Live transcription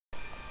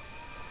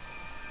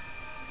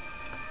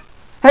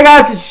Hey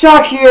guys, it's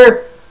Shock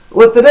here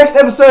with the next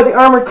episode of the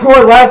Armored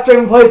Core Last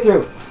Dragon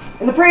playthrough.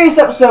 In the previous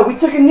episode, we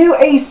took a new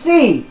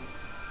AC,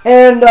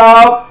 and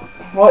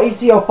well,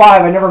 EC05.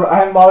 I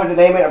haven't bothered to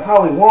name it. I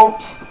probably won't.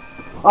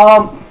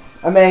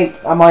 I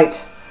might.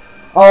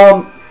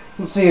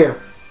 Let's see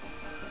here.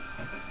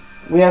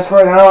 We asked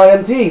for an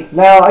LMT.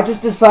 Now, I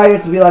just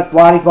decided to be like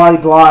blah blah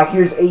blah.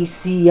 Here's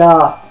AC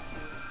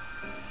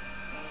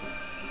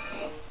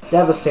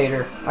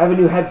Devastator. I have a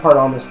new head part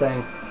on this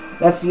thing.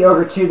 That's the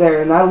Ogre 2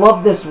 there, and I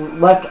love this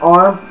left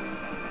arm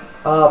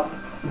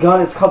gun.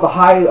 It's called the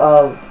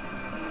I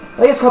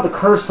think it's called the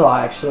Cursaw,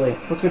 actually.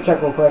 Let's go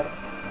check real quick.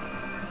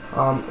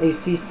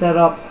 AC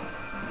setup,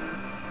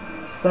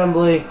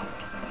 assembly.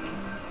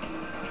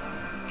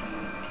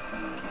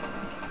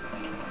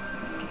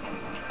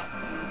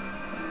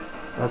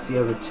 That's the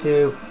Ogre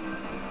 2.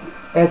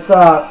 It's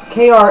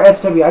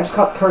KRSW. I just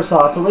call it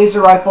Cursaw. It's a laser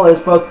rifle. It's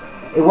both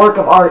a work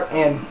of art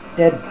and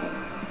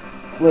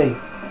deadly.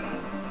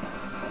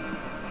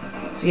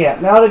 So yeah,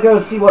 now to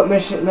go see what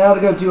mission. Now to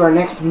go do our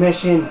next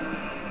mission,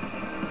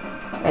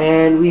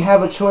 and we have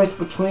a choice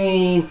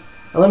between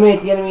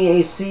eliminate the enemy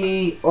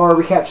AC or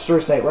recapture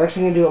source site. We're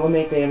actually going to do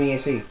eliminate the enemy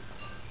AC.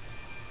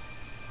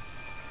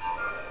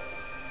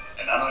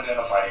 An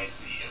unidentified AC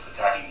is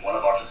attacking one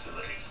of our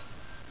facilities.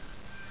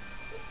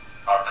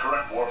 Our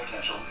current war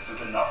potential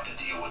isn't enough to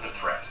deal with the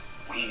threat.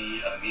 We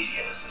need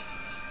immediate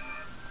assistance.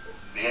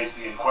 The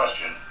AC in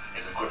question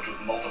is equipped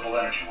with multiple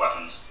energy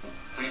weapons.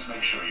 Please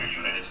make sure your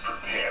unit is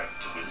prepared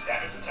to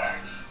withstand its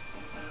attacks.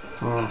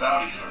 The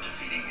bounty for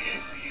defeating the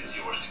AC is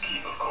yours to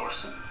keep, of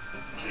course.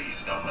 Please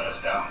don't let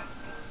us down.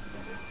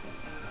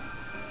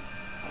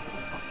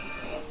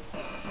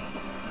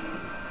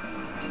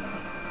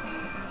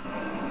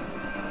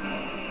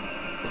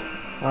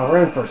 Oh,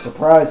 we're in for a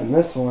surprise in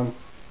this one.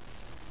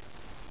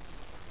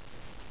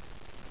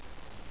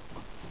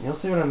 You'll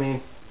see what I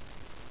mean.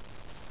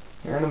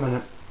 Here in a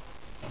minute.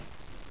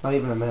 Not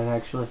even a minute,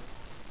 actually.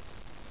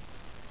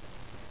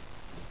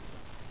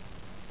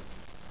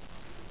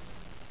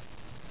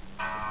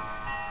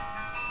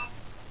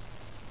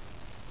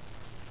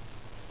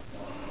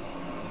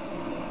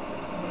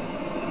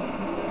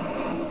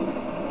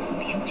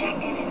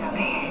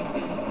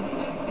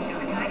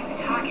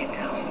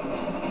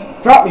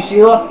 Drop me,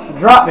 Sheila.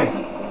 Drop me.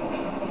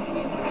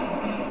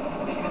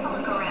 Have a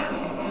look around.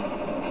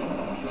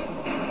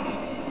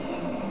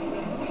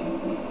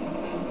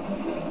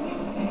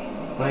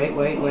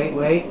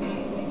 Wait.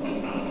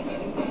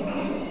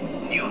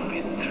 You've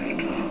been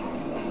tricked.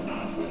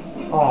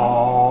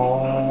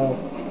 Oh,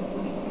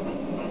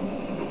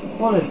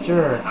 what a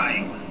jerk.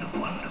 I was the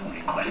one who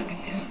requested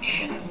this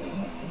mission.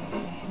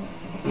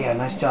 Yeah,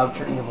 nice job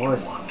tricking your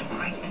voice. Walked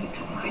right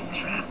into my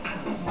trap.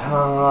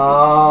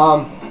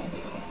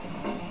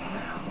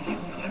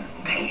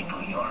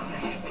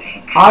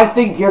 I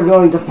think you're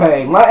going to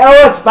pay. My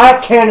LX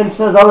back cannon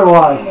says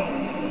otherwise.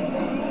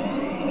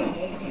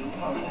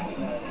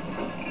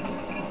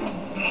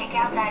 Take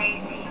out that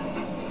AC.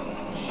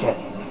 Shit.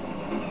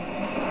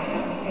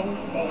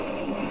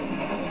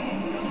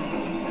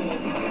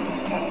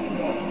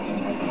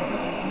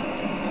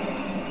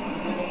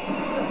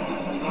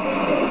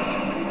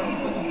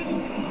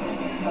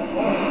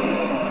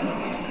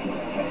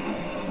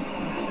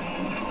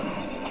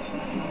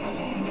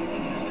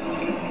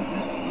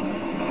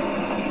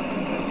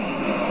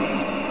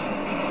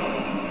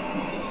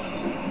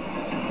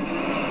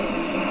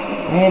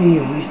 Damn you,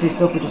 will you stay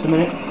still for just a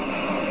minute?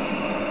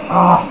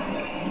 Ah!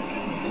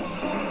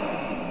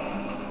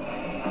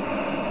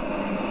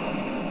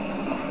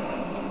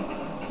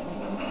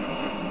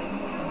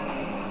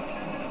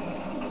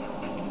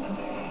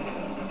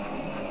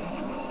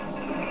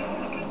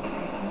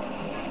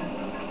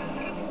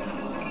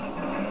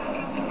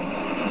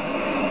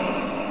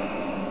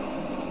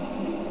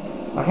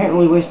 I can't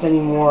really waste any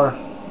more.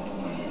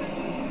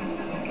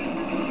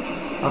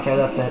 Okay,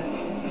 that's it.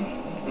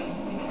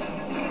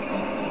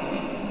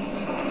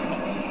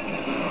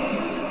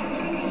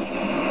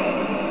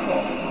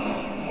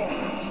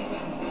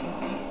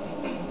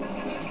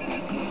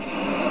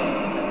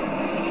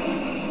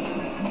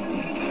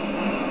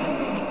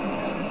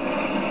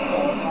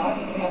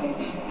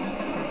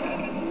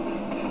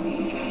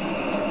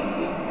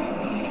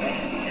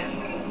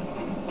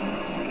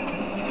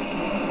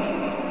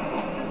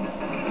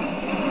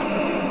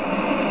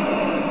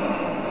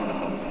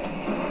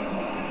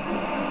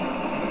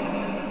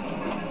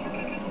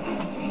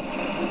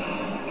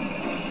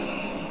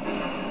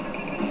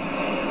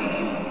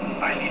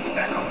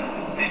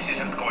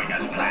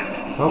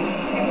 Oh.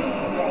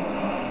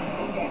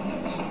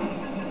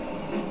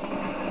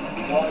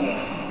 Warning,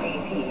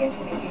 AP at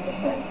 50%.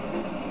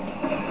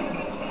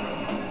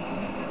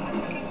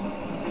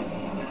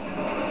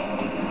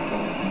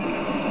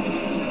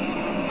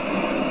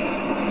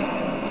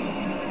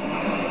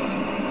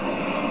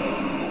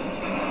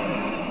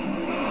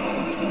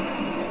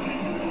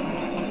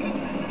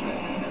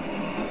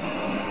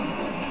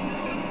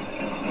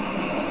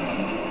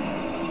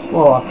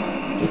 Whoa,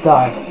 just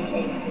die.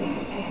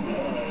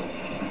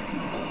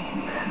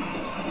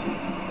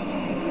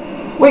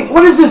 Wait,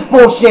 what is this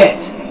bullshit?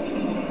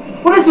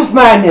 What is this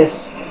madness?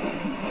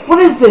 What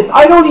is this?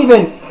 I don't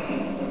even...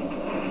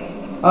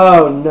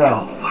 Oh,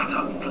 no. What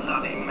a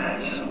bloody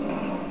mess.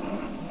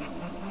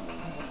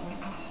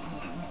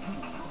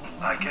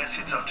 I guess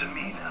it's up to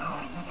me now.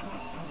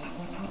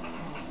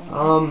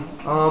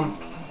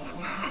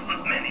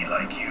 Many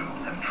like you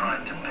have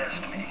tried to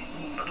best me,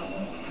 but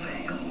all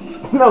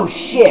failed. No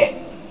shit.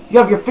 You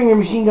have your finger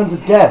machine guns of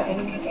death. Well, I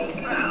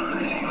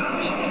see you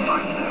have some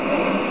fight now.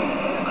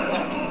 That's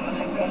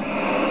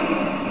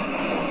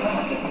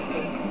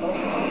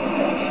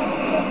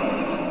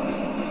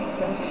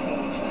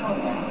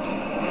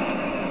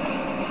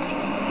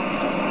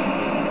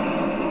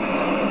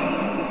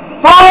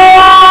Fuck!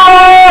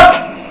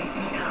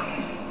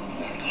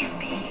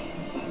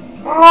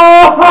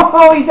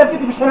 Oh, he's at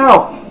 50%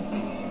 out.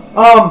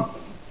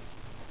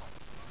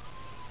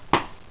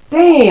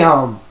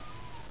 Damn.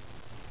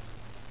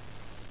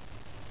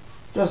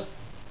 Just.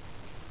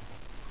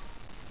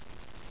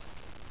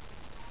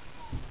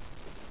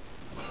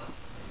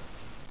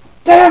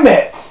 Damn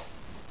it!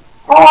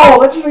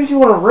 Oh, that just makes me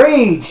want to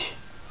rage.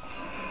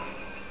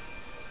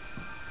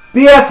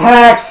 BS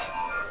hacks.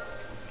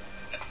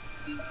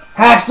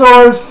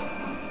 Hacksaws.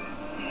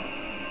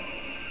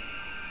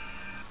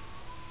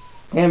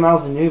 Damn, I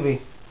was a newbie.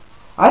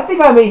 I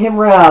think I made him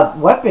run out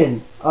of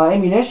weapon,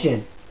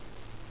 ammunition.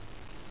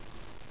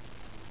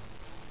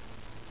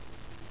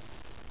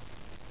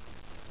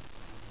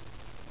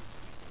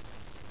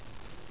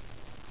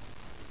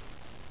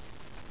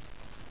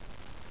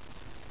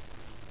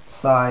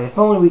 Sigh, if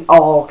only we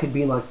all could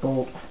be like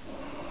Bolt.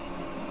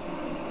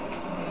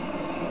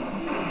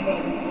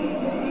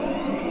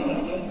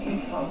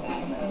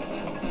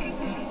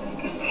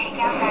 Take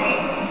out that AC.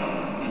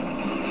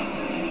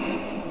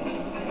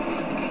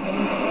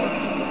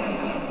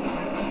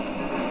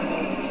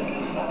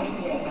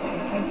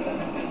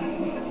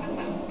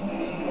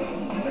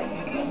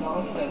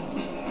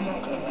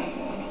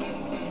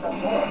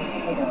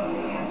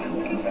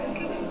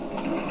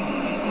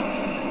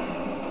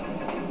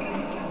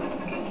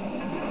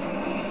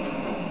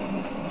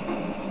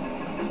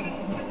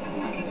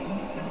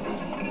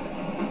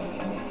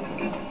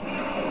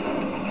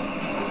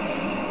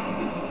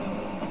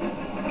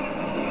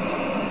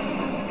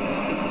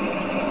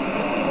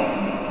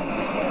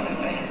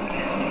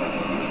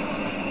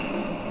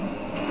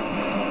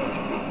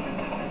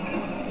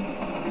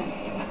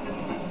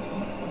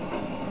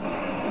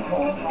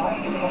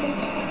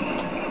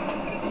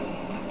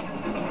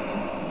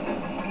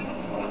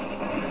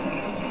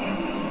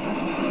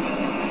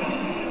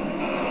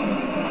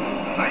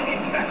 I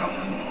need backup.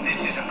 This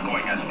isn't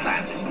going as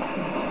planned.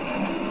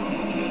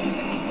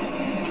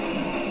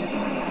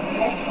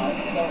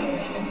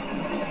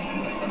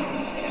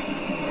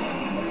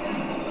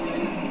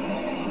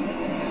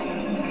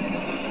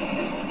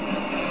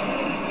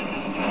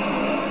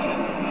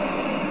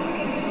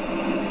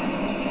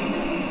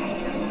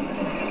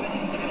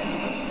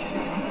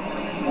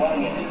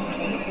 Warning,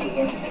 AC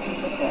is 50%.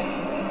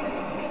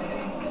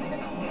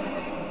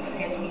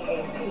 Enemy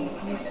AC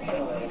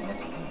destroyed.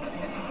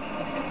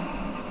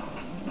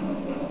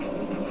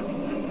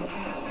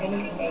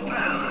 Enemy AC. Well, I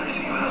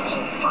see you have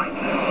some fight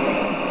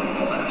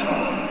now. That's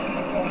all.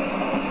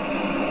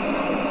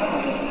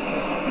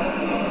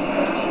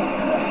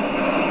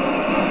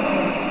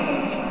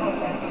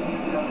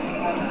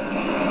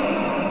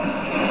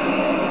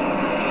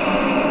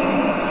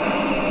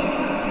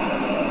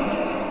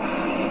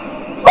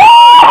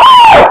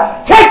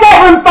 Take that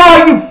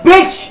rimfire, you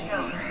bitch!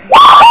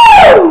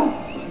 Woohoo!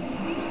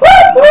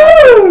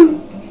 Woohoo!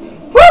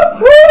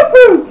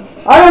 Woohoo!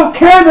 I don't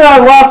care that I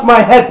lost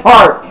my head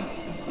part.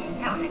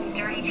 That was a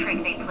dirty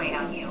trick they played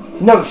on you.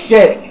 No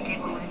shit. You did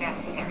what was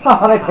necessary.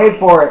 Haha, they paid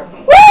for it.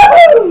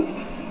 Woohoo!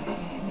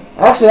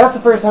 Actually, that's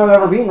the first time I've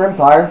ever beaten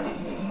rimfire.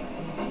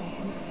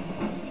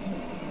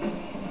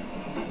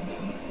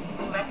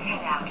 Let's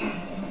head out.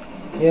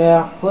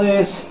 Yeah,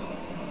 please.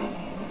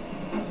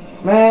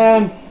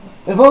 Man,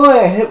 if only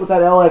I hit with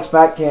that LX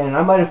back cannon,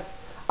 I might have...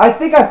 I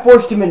think I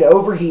forced him into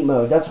overheat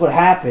mode. That's what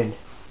happened.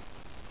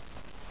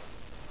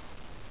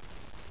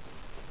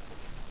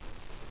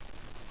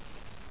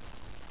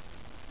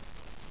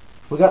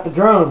 We got the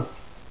drone.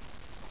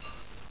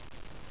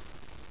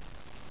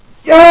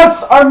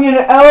 Yes! Arm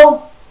Unit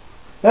L!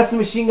 That's the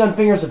machine gun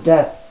fingers of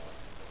death.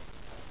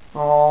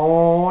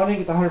 Oh, I didn't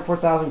get the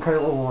 104,000 credit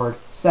reward.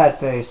 Sad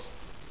face.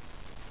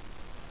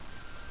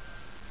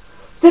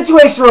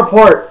 Situation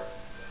report.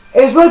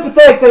 It is really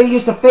pathetic that he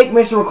used a fake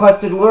mission request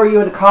to lure you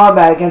into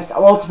combat against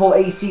multiple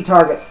AC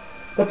targets.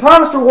 The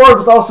promised reward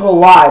was also a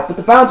lie, but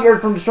the bounty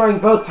earned from destroying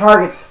both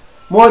targets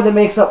more than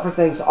makes up for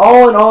things.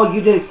 All in all,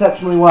 you did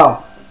exceptionally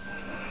well.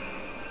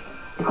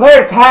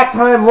 Declared attack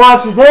time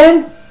launches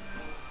in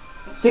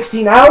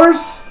 16 hours.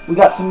 We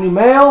got some new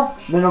mail.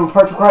 Minimum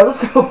parts required. Let's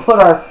go put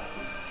our...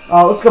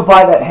 let's go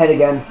buy that head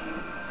again.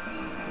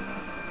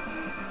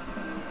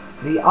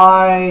 The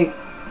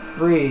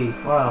I-3.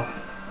 Wow.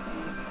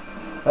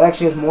 That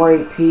actually has more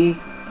AP.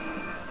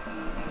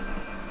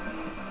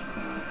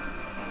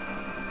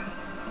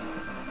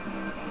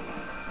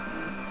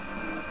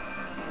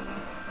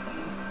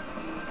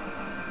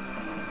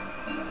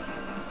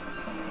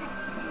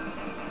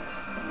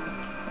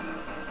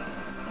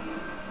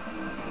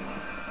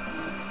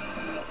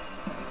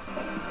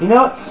 You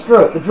know what?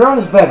 Screw it. The drone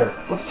is better.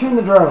 Let's tune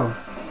the drone.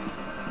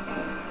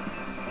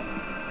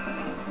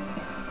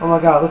 Oh my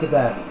god, look at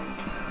that.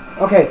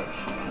 Okay.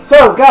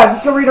 So, guys,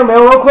 let's go read our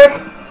mail real quick.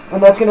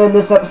 And that's going to end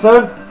this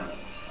episode.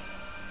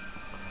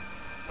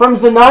 From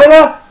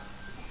Zenina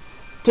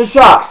to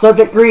Shock.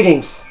 Subject,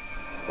 greetings.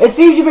 It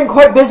seems you've been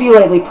quite busy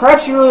lately.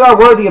 Perhaps you really are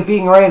worthy of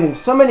being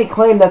ravens. So many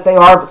claim that they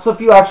are, but so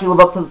few actually live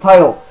up to the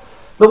title.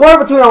 The war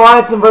between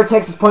Alliance and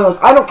Vertex is pointless.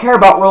 I don't care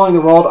about ruling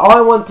the world. All I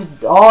want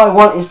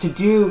is to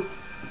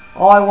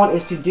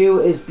do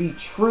is be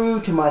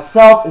true to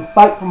myself and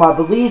fight for my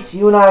beliefs.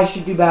 You and I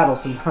should do battle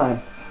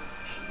sometime.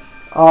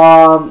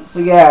 So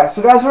yeah.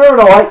 So guys,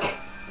 remember to like,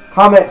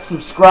 comment,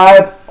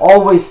 subscribe.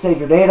 Always save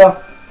your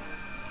data.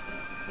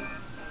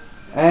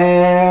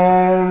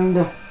 And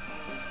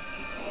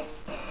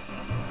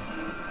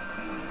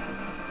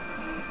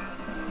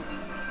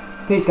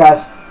peace,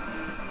 guys.